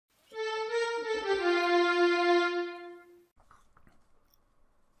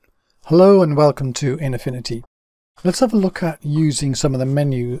Hello and welcome to Affinity. Let's have a look at using some of the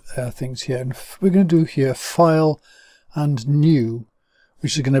menu things here. And we're going to do here File and New,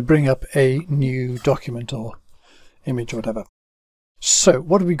 which is going to bring up a new document or image or whatever. So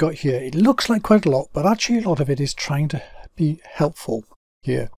what have we got here? It looks like quite a lot, but actually a lot of it is trying to be helpful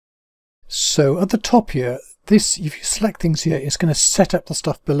here. So at the top here, if you select things here, it's going to set up the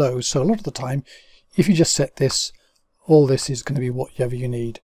stuff below. So a lot of the time, if you just set this, all this is going to be whatever you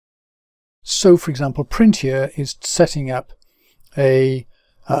need. So for example, print here is setting up a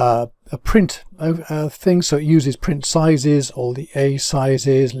print thing, so it uses print sizes, all the A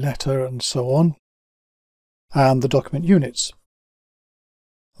sizes, letter and so on, and the document units.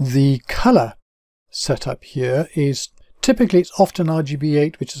 The color setup here is typically, it's often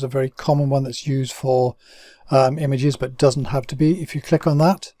RGB8, which is a very common one that's used for images, but doesn't have to be. If you click on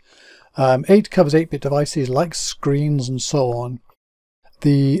that, 8 covers 8-bit devices like screens and so on.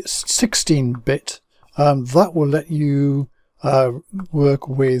 The 16-bit, that will let you work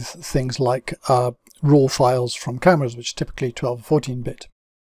with things like raw files from cameras, which is typically 12 or 14-bit.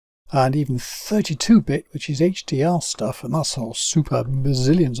 And even 32-bit, which is HDR stuff, and that's all super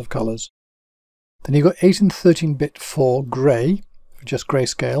bazillions of colours. Then you've got 8 and 13-bit for grey, for just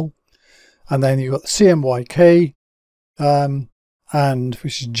grayscale. And then you've got the CMYK, and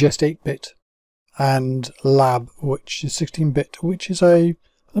which is just 8-bit. And lab, which is 16-bit, which is an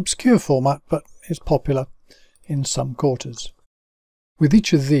obscure format, but is popular in some quarters. With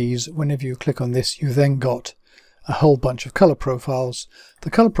each of these, whenever you click on this, you then got a whole bunch of color profiles. The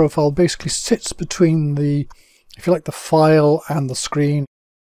color profile basically sits between the, if you like, the file and the screen,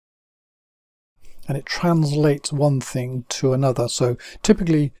 and it translates one thing to another. So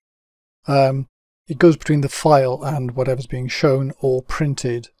typically it goes between the file and whatever's being shown or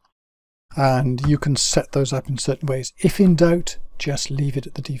printed. And you can set those up in certain ways. If in doubt, just leave it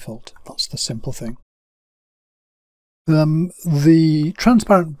at the default. That's the simple thing. The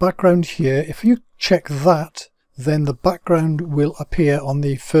transparent background here, if you check that, then the background will appear on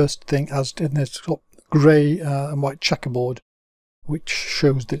the first thing as in this grey and white checkerboard, which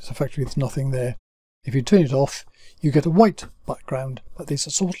shows that effectively there's nothing there. If you turn it off, you get a white background, but there's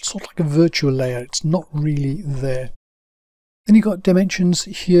a sort of like a virtual layer. It's not really there. Then you've got dimensions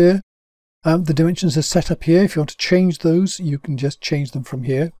here. The dimensions are set up here. If you want to change those, you can just change them from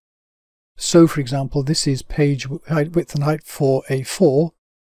here. So for example, this is page width and height for A4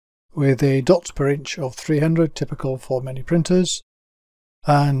 with a dots per inch of 300, typical for many printers.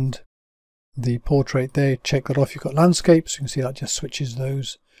 And the portrait there, check that off. You've got landscapes. You can see that just switches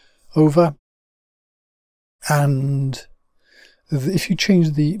those over. And if you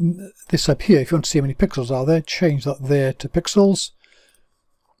change this up here, if you want to see how many pixels are there, change that there to pixels.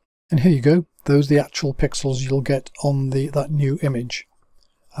 And here you go. Those are the actual pixels you'll get on that new image.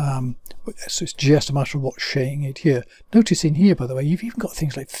 So it's just a matter of what's shading it here. Notice in here, by the way, you've even got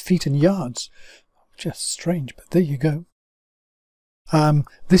things like feet and yards. Just strange, but there you go.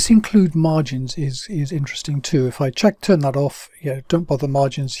 This include margins is interesting too. If I turn that off, don't bother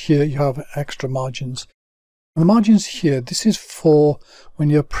margins. Here you have extra margins. And the margins here, this is for when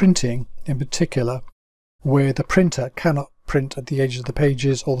you're printing in particular, where the printer cannot print at the edges of the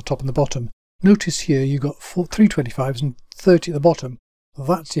pages or the top and the bottom. Notice here you've got 325s and 30 at the bottom.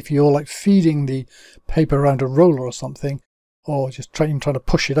 That's if you're like feeding the paper around a roller or something, or just trying to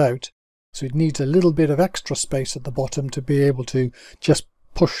push it out. So it needs a little bit of extra space at the bottom to be able to just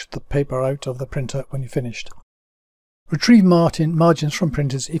push the paper out of the printer when you're finished. Retrieve margins from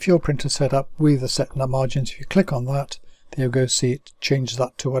printers. If your printer is set up with a set of margins, if you click on that, there you go, see it changes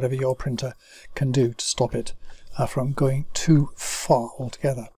that to whatever your printer can do to stop it from going too far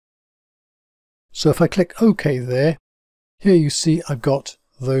altogether. So if I click OK there, here you see I've got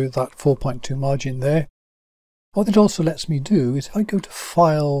that 4.2 margin there. What it also lets me do is if I go to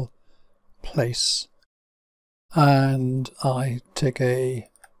File, Place, and I take a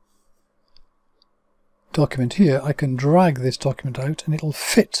document here, I can drag this document out and it'll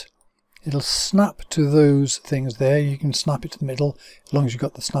fit. It'll snap to those things there. You can snap it to the middle as long as you've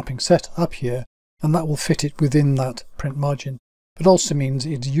got the snapping set up here, and that will fit it within that print margin. But also means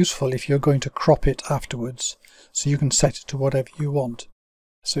it's useful if you're going to crop it afterwards, so you can set it to whatever you want.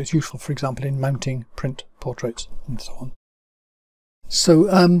 So it's useful, for example, in mounting print portraits and so on.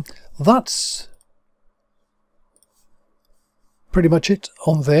 So that's pretty much it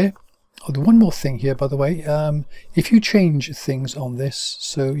on there. Oh, one more thing here, by the way, if you change things on this,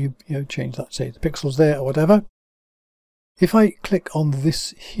 so you change that, say the pixels there or whatever, if I click on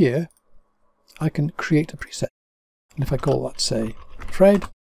this here, I can create a preset. And if I call that, say, Fred,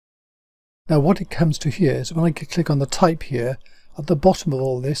 now what it comes to here is when I click on the type here, At the bottom of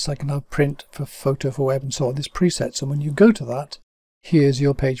all this, I can have print for photo, for web, and so on, this presets. And when you go to that, here's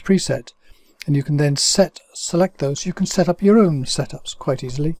your page preset. And you can then select those. You can set up your own setups quite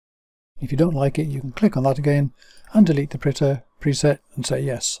easily. If you don't like it, you can click on that again and delete the preset and say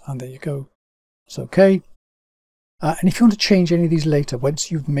yes. And there you go. It's okay. And if you want to change any of these later,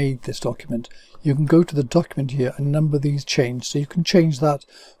 once you've made this document, you can go to the document here and number these change. So you can change that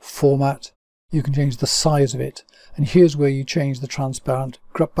format. You can change the size of it. And here's where you change the transparent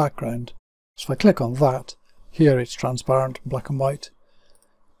background. So if I click on that, here it's transparent, black and white.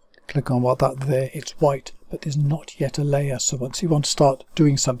 Click on that there, it's white, but there's not yet a layer. So once you want to start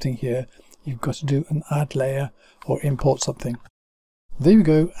doing something here, you've got to do an add layer or import something. There you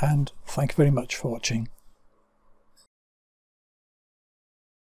go, and thank you very much for watching.